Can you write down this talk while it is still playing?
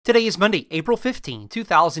Today is Monday, April 15,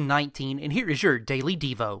 2019, and here is your Daily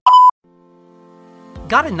Devo.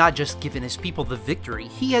 God had not just given his people the victory,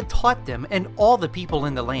 he had taught them and all the people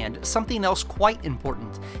in the land something else quite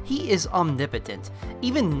important. He is omnipotent.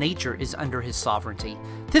 Even nature is under his sovereignty.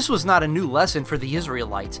 This was not a new lesson for the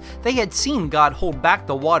Israelites. They had seen God hold back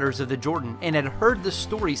the waters of the Jordan and had heard the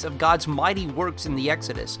stories of God's mighty works in the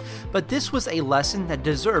Exodus. But this was a lesson that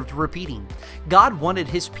deserved repeating. God wanted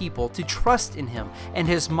his people to trust in him and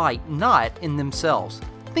his might, not in themselves.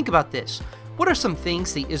 Think about this. What are some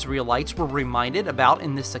things the Israelites were reminded about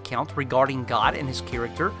in this account regarding God and his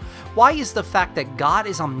character? Why is the fact that God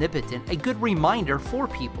is omnipotent a good reminder for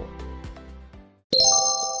people?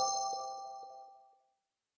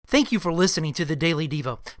 Thank you for listening to the Daily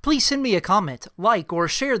Devo. Please send me a comment, like, or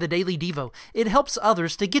share the Daily Devo. It helps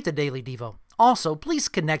others to get the Daily Devo. Also, please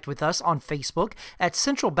connect with us on Facebook at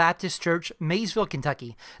Central Baptist Church, Maysville,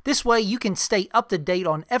 Kentucky. This way you can stay up to date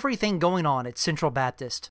on everything going on at Central Baptist.